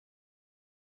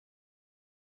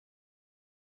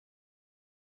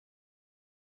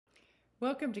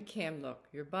Welcome to Cam Look,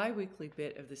 your bi-weekly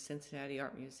bit of the Cincinnati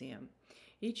Art Museum.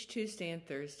 Each Tuesday and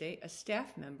Thursday, a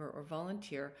staff member or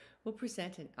volunteer will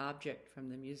present an object from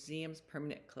the museum's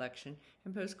permanent collection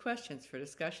and pose questions for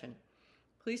discussion.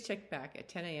 Please check back at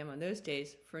 10 a.m. on those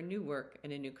days for a new work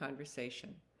and a new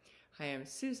conversation. Hi, I'm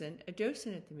Susan, a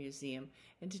docent at the museum,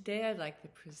 and today I'd like to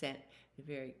present the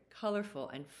very colorful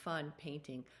and fun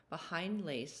painting Bahian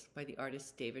Lace by the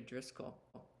artist David Driskell.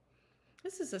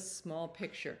 This is a small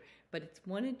picture, but it's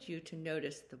wanted you to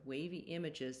notice the wavy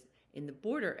images in the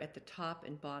border at the top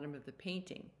and bottom of the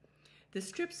painting. The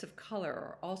strips of color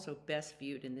are also best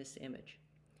viewed in this image.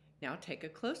 Now take a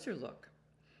closer look.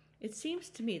 It seems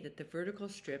to me that the vertical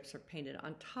strips are painted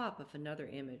on top of another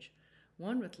image,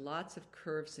 one with lots of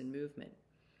curves and movement.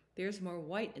 There's more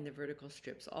white in the vertical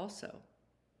strips also.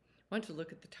 Want to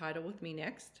look at the title with me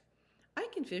next? I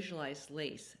can visualize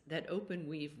lace, that open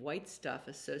weave white stuff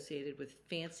associated with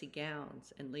fancy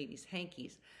gowns and ladies'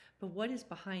 hankies, but what is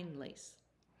Bahian lace?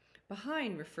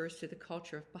 Bahian refers to the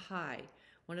culture of Bahia,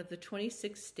 one of the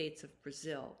 26 states of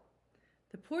Brazil.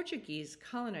 The Portuguese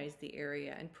colonized the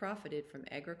area and profited from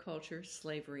agriculture,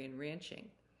 slavery, and ranching.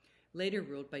 Later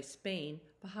ruled by Spain,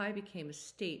 Bahia became a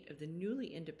state of the newly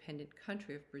independent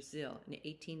country of Brazil in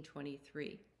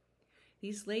 1823.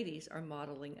 These ladies are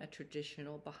modeling a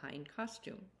traditional Bahian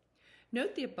costume.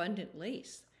 Note the abundant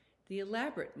lace. The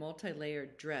elaborate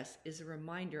multi-layered dress is a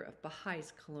reminder of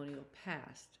Bahai's colonial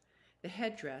past. The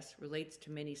headdress relates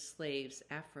to many slaves'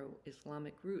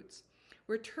 Afro-Islamic roots,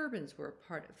 where turbans were a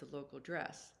part of the local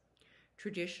dress.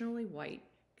 Traditionally white,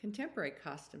 contemporary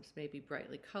costumes may be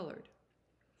brightly colored.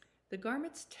 The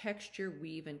garment's texture,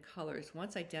 weave, and colors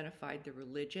once identified the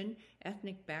religion,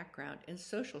 ethnic background, and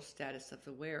social status of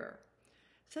the wearer.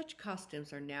 Such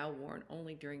costumes are now worn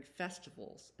only during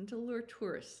festivals and to lure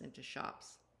tourists into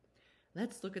shops.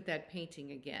 Let's look at that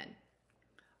painting again.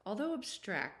 Although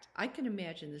abstract, I can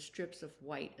imagine the strips of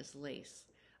white as lace.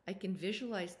 I can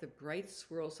visualize the bright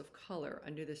swirls of color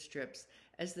under the strips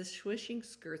as the swishing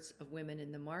skirts of women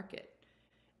in the market.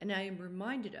 And I am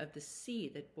reminded of the sea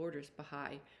that borders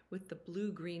Bahia with the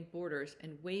blue-green borders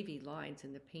and wavy lines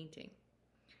in the painting.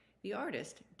 The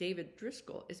artist, David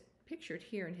Driskell, is pictured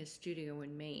here in his studio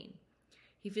in Maine.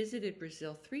 He visited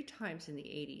Brazil 3 times in the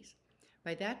 80s.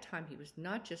 By that time, he was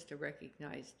not just a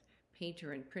recognized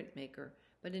painter and printmaker,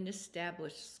 but an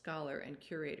established scholar and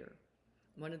curator.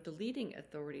 One of the leading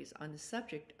authorities on the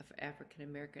subject of African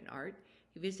American art,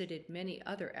 he visited many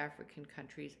other African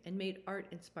countries and made art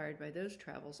inspired by those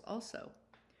travels also.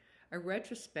 A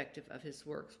retrospective of his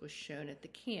works was shown at the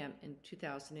CAM in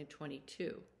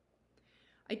 2022.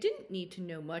 I didn't need to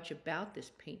know much about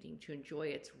this painting to enjoy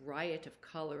its riot of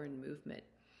color and movement,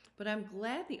 but I'm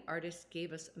glad the artist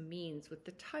gave us a means with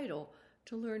the title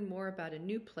to learn more about a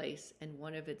new place and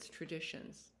one of its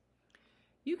traditions.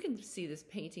 You can see this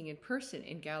painting in person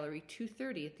in Gallery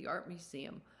 230 at the Art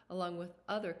Museum, along with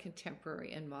other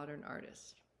contemporary and modern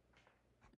artists.